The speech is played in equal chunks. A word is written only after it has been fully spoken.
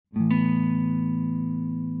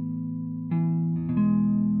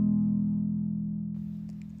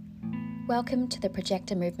Welcome to the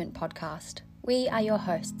Projector Movement podcast. We are your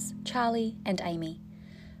hosts, Charlie and Amy.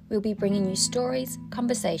 We'll be bringing you stories,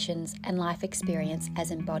 conversations, and life experience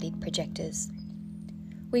as embodied projectors.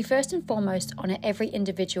 We first and foremost honour every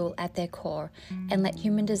individual at their core and let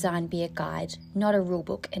human design be a guide, not a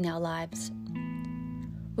rulebook in our lives.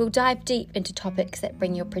 We'll dive deep into topics that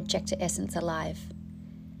bring your projector essence alive.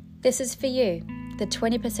 This is for you, the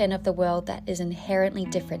 20% of the world that is inherently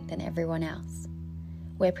different than everyone else.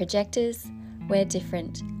 We're projectors, we're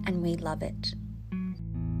different, and we love it.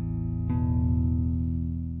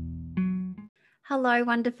 Hello,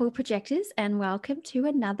 wonderful projectors, and welcome to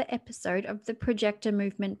another episode of the Projector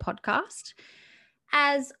Movement podcast.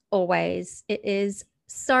 As always, it is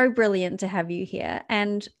so brilliant to have you here.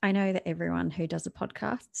 And I know that everyone who does a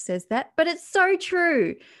podcast says that, but it's so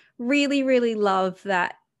true. Really, really love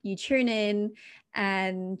that you tune in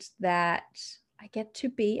and that I get to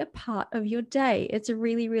be a part of your day. It's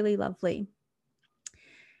really, really lovely.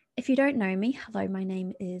 If you don't know me, hello, my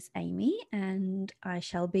name is Amy and I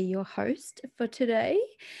shall be your host for today.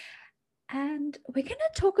 And we're going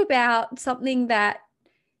to talk about something that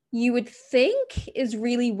you would think is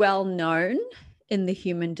really well known in the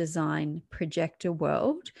human design projector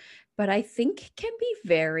world, but I think can be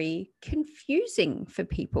very confusing for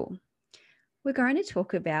people. We're going to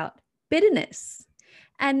talk about bitterness.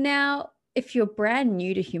 And now, if you're brand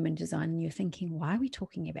new to human design and you're thinking, why are we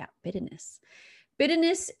talking about bitterness?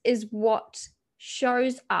 Bitterness is what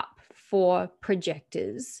shows up for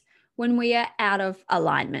projectors when we are out of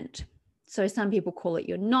alignment. So some people call it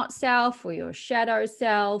your not self or your shadow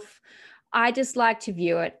self. I just like to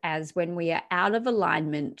view it as when we are out of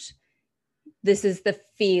alignment, this is the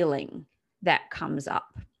feeling that comes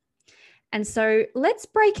up. And so let's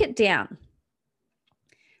break it down.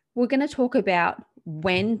 We're going to talk about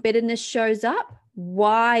when bitterness shows up,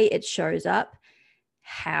 why it shows up,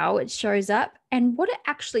 how it shows up, and what it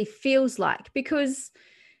actually feels like. Because,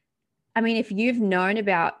 I mean, if you've known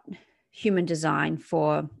about human design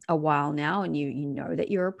for a while now and you know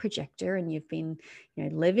that you're a projector and you've been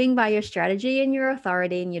living by your strategy and your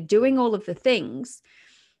authority and you're doing all of the things,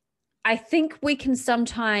 I think we can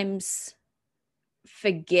sometimes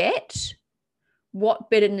forget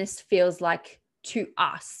what bitterness feels like to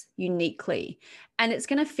us uniquely. And it's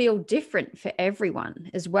going to feel different for everyone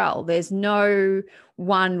as well. There's no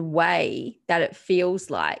one way that it feels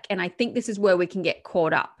like. And I think this is where we can get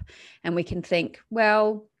caught up and we can think,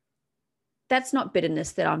 well, that's not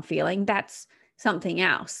bitterness that I'm feeling. That's something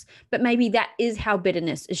else. But maybe that is how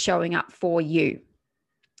bitterness is showing up for you.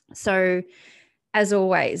 So as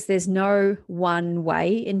always, there's no one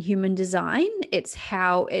way in human design. It's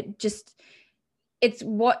how it's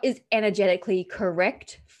what is energetically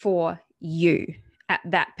correct for you at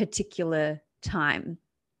that particular time.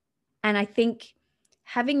 And I think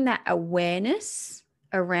having that awareness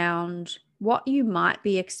around what you might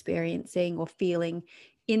be experiencing or feeling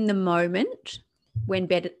in the moment when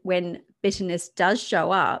bitterness does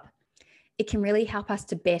show up, it can really help us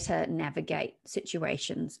to better navigate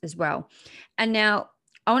situations as well. And now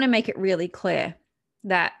I want to make it really clear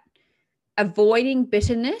that avoiding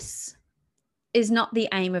bitterness is not the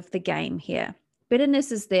aim of the game here.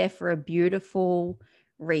 Bitterness is there for a beautiful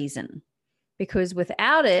reason, because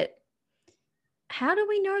without it, how do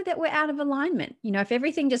we know that we're out of alignment? If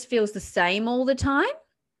everything just feels the same all the time,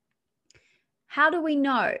 how do we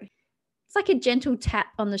know? It's like a gentle tap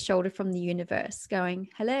on the shoulder from the universe going,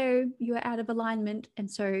 hello, you are out of alignment. And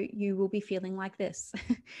so you will be feeling like this.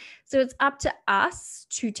 So it's up to us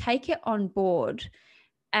to take it on board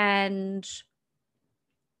and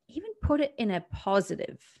even put it in a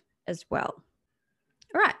positive as well.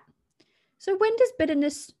 All right. So when does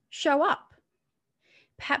bitterness show up?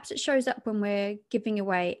 Perhaps it shows up when we're giving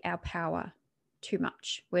away our power too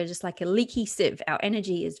much. We're just like a leaky sieve. Our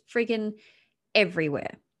energy is friggin'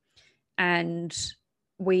 everywhere. And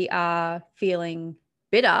we are feeling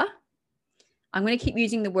bitter. I'm going to keep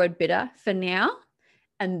using the word bitter for now.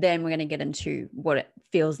 And then we're going to get into what it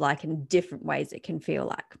feels like in different ways it can feel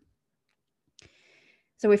like.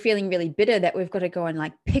 So we're feeling really bitter that we've got to go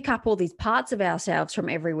and pick up all these parts of ourselves from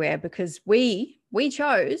everywhere because we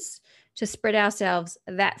chose to spread ourselves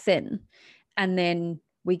that thin. And then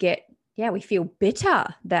we feel bitter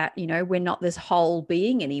that, we're not this whole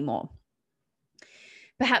being anymore.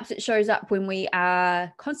 Perhaps it shows up when we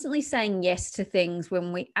are constantly saying yes to things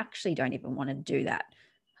when we actually don't even want to do that.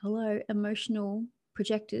 Hello, emotional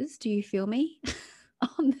projectors. Do you feel me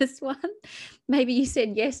on this one? Maybe you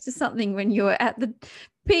said yes to something when you were at the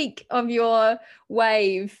peak of your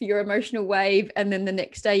wave, your emotional wave. And then the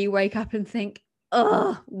next day you wake up and think,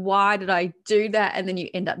 oh, why did I do that? And then you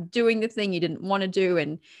end up doing the thing you didn't want to do.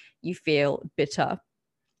 And you feel bitter.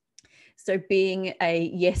 So being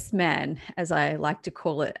a yes man, as I like to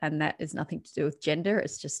call it, and that is nothing to do with gender,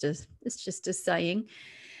 it's just a saying.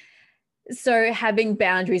 So having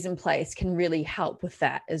boundaries in place can really help with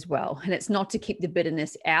that as well. And it's not to keep the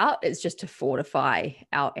bitterness out, it's just to fortify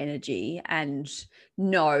our energy and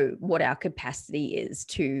know what our capacity is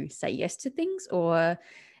to say yes to things, or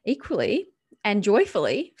equally and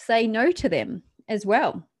joyfully say no to them as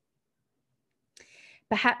well.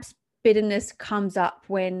 Perhaps bitterness comes up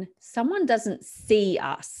when someone doesn't see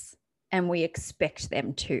us and we expect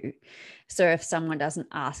them to. So if someone doesn't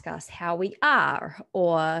ask us how we are,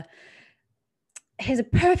 or here's a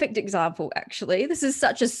perfect example, actually. This is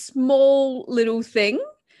such a small little thing,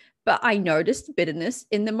 but I noticed bitterness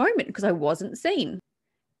in the moment because I wasn't seen.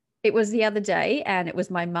 It was the other day and it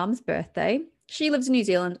was my mum's birthday. She lives in New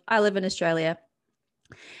Zealand. I live in Australia.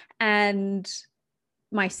 And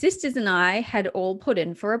my sisters and I had all put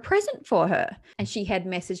in for a present for her. And she had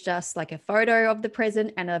messaged us like a photo of the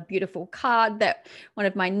present and a beautiful card that one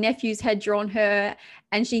of my nephews had drawn her.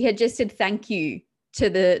 And she had just said thank you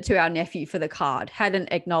to our nephew for the card,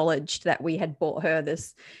 hadn't acknowledged that we had bought her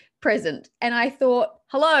this present. And I thought,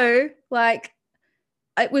 hello, like,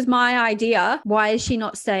 it was my idea. Why is she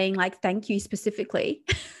not saying like thank you specifically?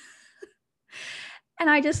 And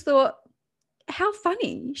I just thought, how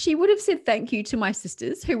funny. She would have said thank you to my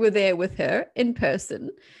sisters who were there with her in person.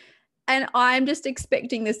 And I'm just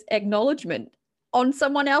expecting this acknowledgement on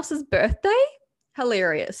someone else's birthday.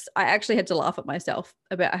 Hilarious. I actually had to laugh at myself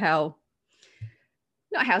about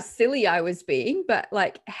not how silly I was being, but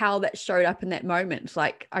like how that showed up in that moment.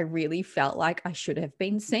 Like I really felt like I should have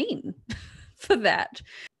been seen for that.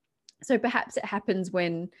 So perhaps it happens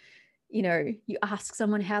when, you know, you ask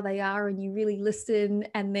someone how they are and you really listen,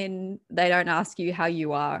 and then they don't ask you how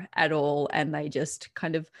you are at all. And they just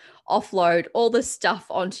kind of offload all the stuff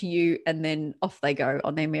onto you, and then off they go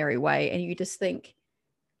on their merry way. And you just think,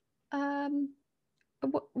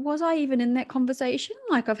 was I even in that conversation?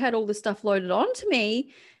 Like I've had all this stuff loaded onto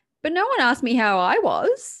me, but no one asked me how I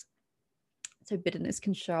was. So bitterness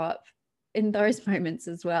can show up in those moments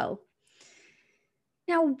as well.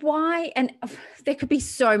 Now, why? And there could be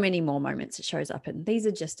so many more moments it shows up in. These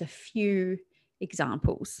are just a few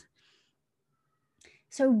examples.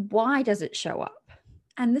 So why does it show up?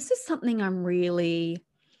 And this is something I'm really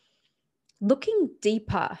looking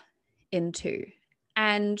deeper into.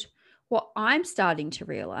 And what I'm starting to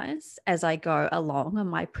realize as I go along on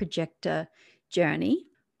my projector journey,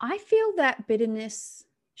 I feel that bitterness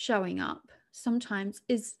showing up sometimes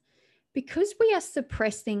is because we are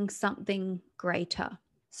suppressing something greater.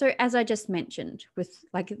 So as I just mentioned with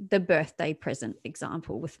like the birthday present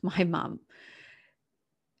example with my mum,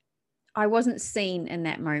 I wasn't seen in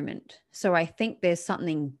that moment. So I think there's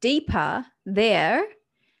something deeper there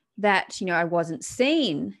that, you know, I wasn't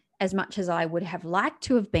seen as much as I would have liked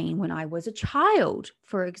to have been when I was a child,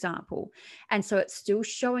 for example. And so it's still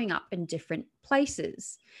showing up in different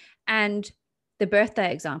places. And the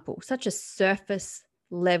birthday example, such a surface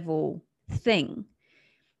level thing.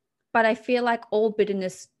 But I feel like all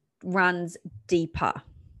bitterness runs deeper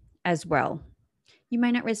as well. You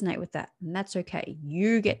may not resonate with that, and that's okay.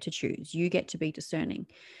 You get to choose. You get to be discerning.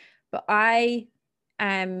 But I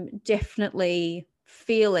am definitely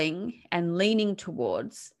feeling and leaning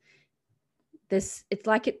towards this. It's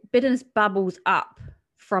like bitterness bubbles up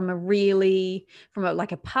from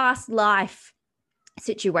like a past life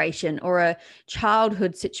situation or a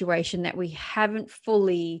childhood situation that we haven't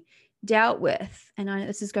fully dealt with. And I know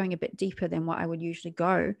this is going a bit deeper than what I would usually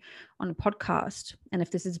go on a podcast. And if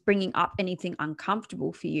this is bringing up anything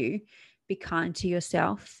uncomfortable for you, be kind to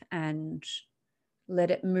yourself and let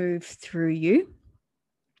it move through you.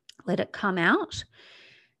 Let it come out.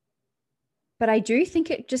 But I do think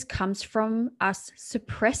it just comes from us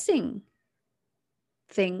suppressing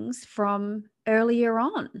things from earlier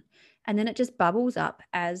on. And then it just bubbles up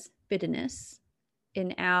as bitterness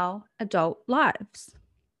in our adult lives.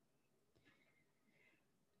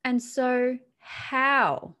 And so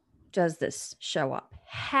how does this show up?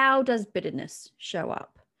 How does bitterness show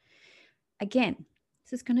up? Again,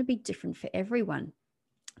 this is going to be different for everyone,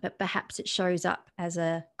 but perhaps it shows up as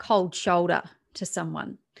a cold shoulder to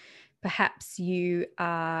someone. Perhaps you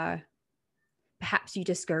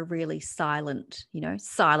just go really silent,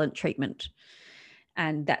 silent treatment.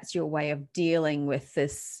 And that's your way of dealing with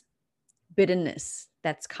this bitterness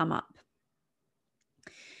that's come up.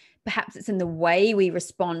 Perhaps it's in the way we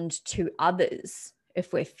respond to others.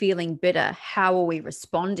 If we're feeling bitter, how are we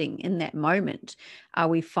responding in that moment? Are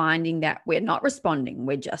we finding that we're not responding?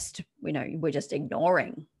 We're just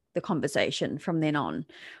ignoring the conversation from then on?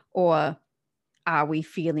 Or are we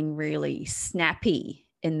feeling really snappy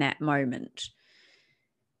in that moment?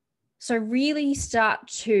 So really start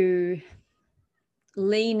to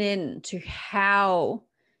lean in to how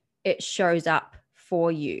it shows up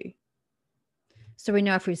for you. So we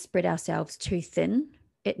know if we spread ourselves too thin,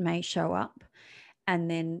 it may show up. And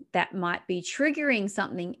then that might be triggering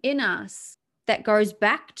something in us that goes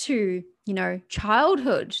back to,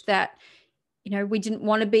 childhood, that, we didn't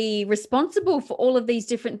want to be responsible for all of these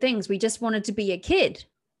different things. We just wanted to be a kid.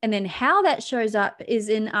 And then how that shows up is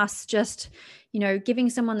in us just, giving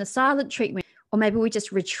someone the silent treatment, or maybe we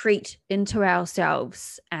just retreat into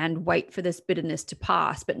ourselves and wait for this bitterness to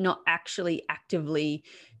pass, but not actually actively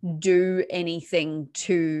do anything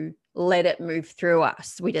to let it move through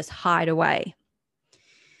us. We just hide away.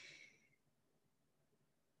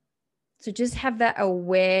 So just have that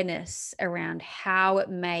awareness around how it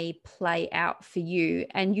may play out for you.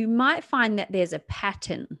 And you might find that there's a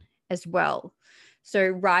pattern as well. So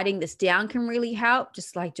writing this down can really help,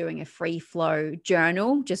 just like doing a free flow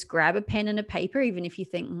journal. Just grab a pen and a paper, even if you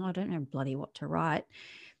think, I don't know bloody what to write.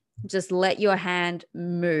 Just let your hand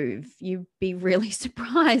move. You'd be really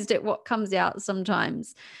surprised at what comes out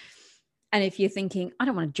sometimes. And if you're thinking, I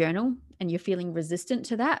don't want to journal, and you're feeling resistant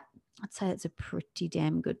to that, I'd say it's a pretty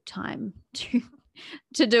damn good time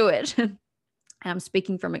to do it. And I'm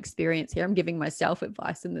speaking from experience here. I'm giving myself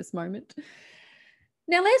advice in this moment.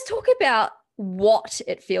 Now let's talk about what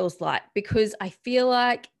it feels like, because I feel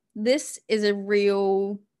like this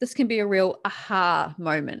can be a real aha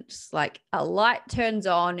moment. Like a light turns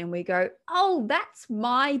on and we go, oh, that's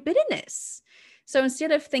my bitterness. So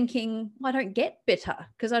instead of thinking, I don't get bitter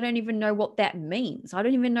because I don't even know what that means, I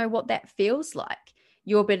don't even know what that feels like,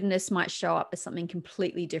 your bitterness might show up as something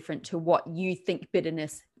completely different to what you think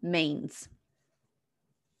bitterness means.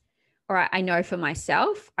 All right, I know for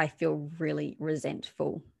myself, I feel really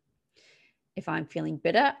resentful. If I'm feeling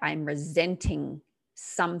bitter, I'm resenting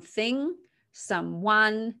something,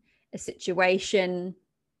 someone, a situation,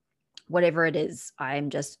 whatever it is. I'm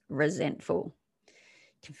just resentful.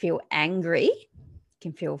 Can feel angry,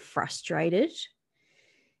 can feel frustrated,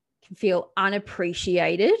 can feel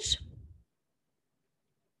unappreciated.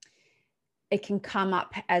 It can come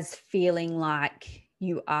up as feeling like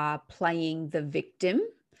you are playing the victim.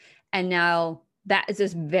 And now that is a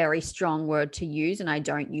very strong word to use, and I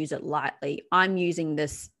don't use it lightly. I'm using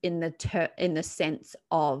this in the sense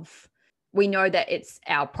of, we know that it's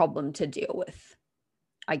our problem to deal with,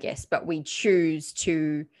 I guess, but we choose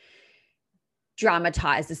to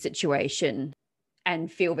dramatize the situation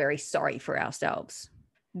and feel very sorry for ourselves.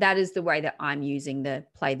 That is the way that I'm using the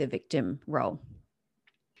play the victim role.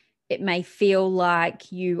 It may feel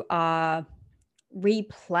like you are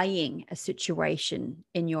replaying a situation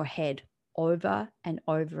in your head over and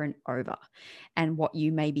over and over, and what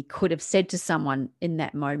you maybe could have said to someone in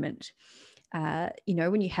that moment.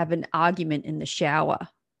 When you have an argument in the shower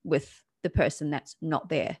with the person that's not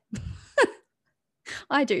there.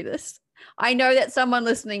 I do this. I know that someone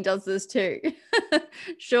listening does this too,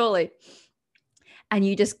 surely. And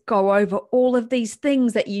you just go over all of these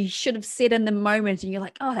things that you should have said in the moment. And you're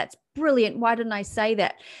like, oh, that's brilliant. Why didn't I say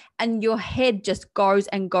that? And your head just goes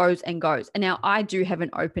and goes and goes. And now I do have an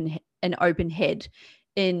open head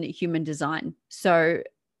in human design. So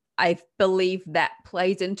I believe that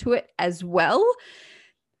plays into it as well.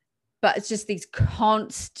 But it's just these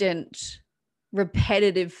constant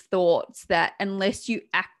repetitive thoughts that unless you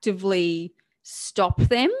actively stop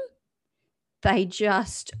them, they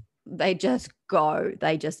just go.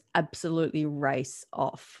 They just absolutely race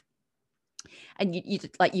off. And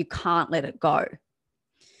you can't let it go.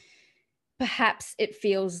 Perhaps it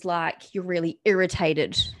feels like you're really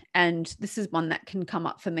irritated. And this is one that can come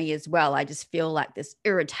up for me as well. I just feel like this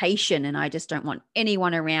irritation and I just don't want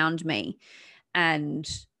anyone around me. And,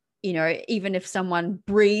 even if someone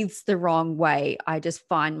breathes the wrong way, I just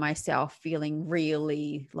find myself feeling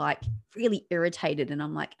really irritated. And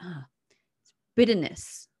I'm like, it's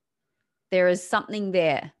bitterness. There is something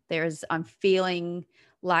there. I'm feeling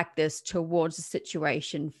like this towards the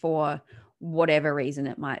situation for whatever reason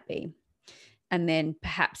it might be. And then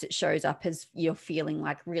perhaps it shows up as you're feeling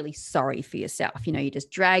like really sorry for yourself. You're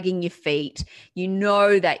just dragging your feet. You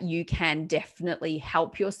know that you can definitely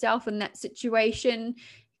help yourself in that situation.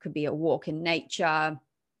 It could be a walk in nature.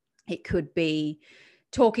 It could be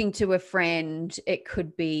talking to a friend. It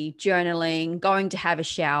could be journaling, going to have a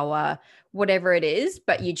shower, whatever it is,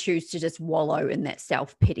 but you choose to just wallow in that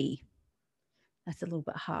self-pity. That's a little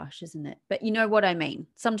bit harsh, isn't it? But you know what I mean?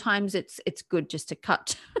 Sometimes it's good just to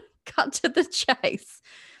cut to the chase.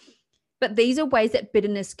 But these are ways that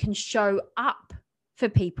bitterness can show up for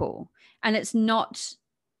people. And it's not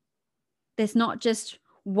There's not just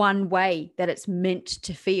one way that it's meant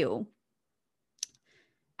to feel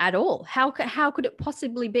at all. How could it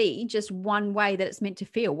possibly be just one way that it's meant to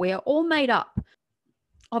feel? We are all made up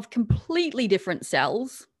of completely different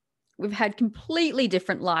cells. We've had completely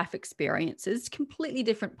different life experiences, completely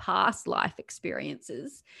different past life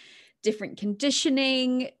experiences, different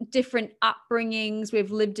conditioning, different upbringings.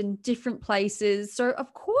 We've lived in different places. So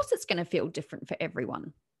of course it's going to feel different for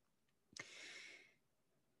everyone.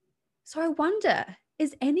 So I wonder,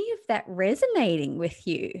 is any of that resonating with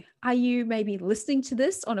you? Are you maybe listening to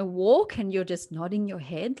this on a walk and you're just nodding your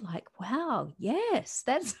head like, wow, yes,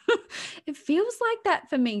 that's, it feels like that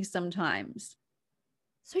for me sometimes.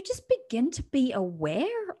 So just begin to be aware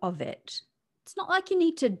of it. It's not like you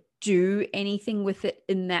need to do anything with it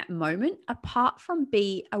in that moment apart from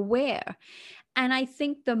be aware. And I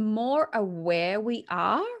think the more aware we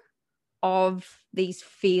are of these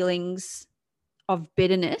feelings of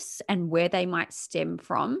bitterness and where they might stem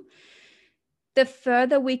from, the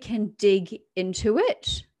further we can dig into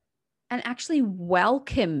it and actually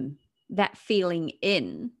welcome that feeling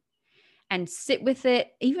in and sit with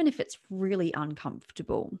it, even if it's really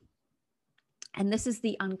uncomfortable. And this is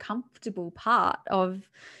the uncomfortable part of,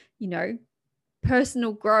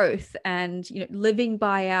 personal growth and, living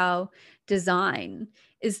by our design,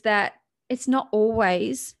 is that it's not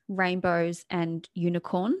always rainbows and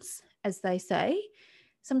unicorns, as they say.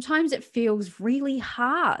 Sometimes it feels really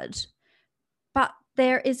hard, but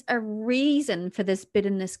there is a reason for this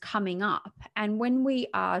bitterness coming up. And when we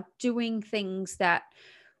are doing things that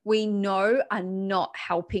we know are not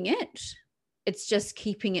helping it, it's just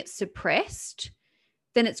keeping it suppressed,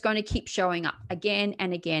 then it's going to keep showing up again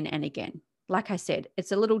and again and again. Like I said,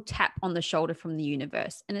 it's a little tap on the shoulder from the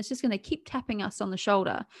universe, and it's just going to keep tapping us on the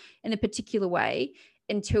shoulder in a particular way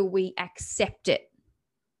until we accept it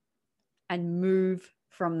and move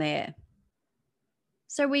from there.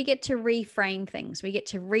 So we get to reframe things. We get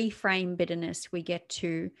to reframe bitterness. We get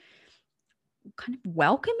to kind of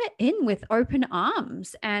welcome it in with open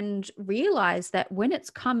arms and realize that when it's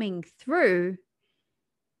coming through,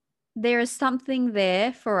 there is something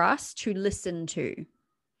there for us to listen to.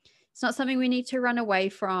 It's not something we need to run away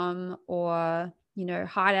from or,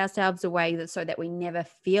 hide ourselves away so that we never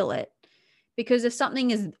feel it. Because if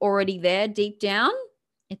something is already there deep down,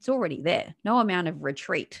 it's already there. No amount of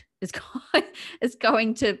retreat is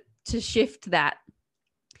going to shift that.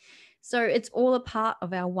 So it's all a part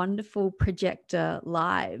of our wonderful projector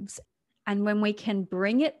lives. And when we can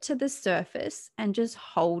bring it to the surface and just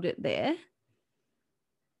hold it there,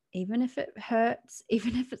 even if it hurts,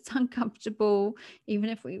 even if it's uncomfortable, even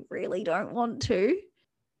if we really don't want to,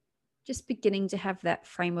 just beginning to have that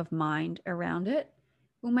frame of mind around it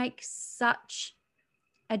will make such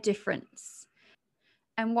a difference.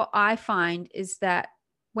 And what I find is that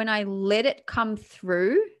when I let it come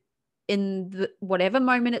through in whatever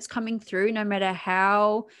moment it's coming through, no matter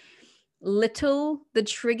how little the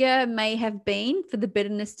trigger may have been for the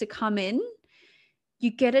bitterness to come in, you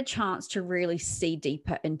get a chance to really see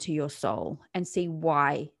deeper into your soul and see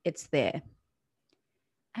why it's there.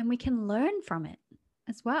 And we can learn from it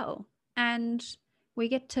as well. And we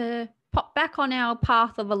get to pop back on our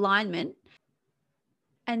path of alignment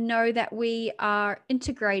and know that we are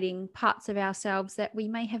integrating parts of ourselves that we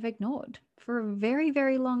may have ignored for a very,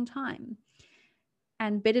 very long time.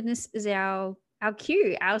 And bitterness is our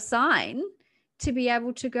cue, our sign to be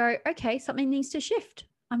able to go, okay, something needs to shift.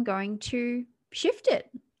 I'm going to shift it.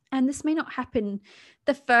 And this may not happen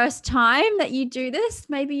the first time that you do this.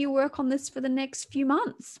 Maybe you work on this for the next few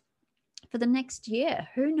months, for the next year,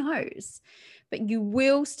 who knows? But you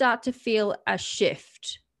will start to feel a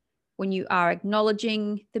shift when you are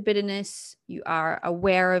acknowledging the bitterness, you are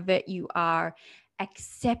aware of it, you are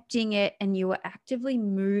accepting it, and you are actively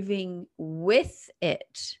moving with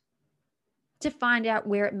it to find out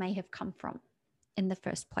where it may have come from in the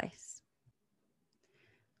first place.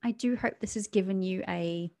 I do hope this has given you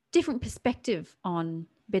a different perspective on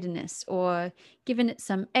bitterness or given it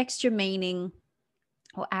some extra meaning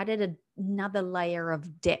or added another layer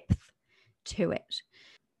of depth to it.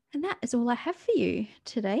 And that is all I have for you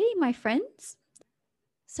today, my friends.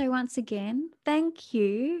 So once again, thank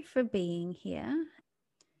you for being here.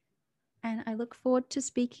 And I look forward to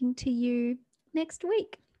speaking to you next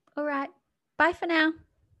week. All right. Bye for now.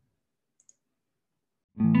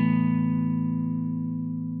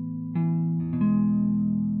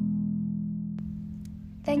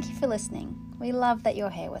 Thank you for listening. We love that you're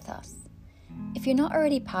here with us. If you're not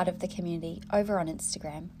already part of the community over on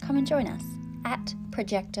Instagram, come and join us at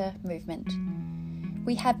Projector Movement.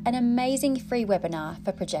 We have an amazing free webinar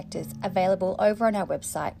for projectors available over on our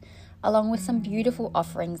website along with some beautiful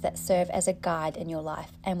offerings that serve as a guide in your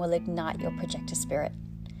life and will ignite your projector spirit.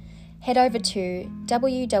 Head over to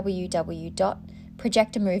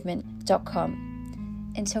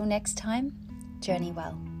www.projectormovement.com. Until next time, journey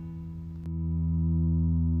well.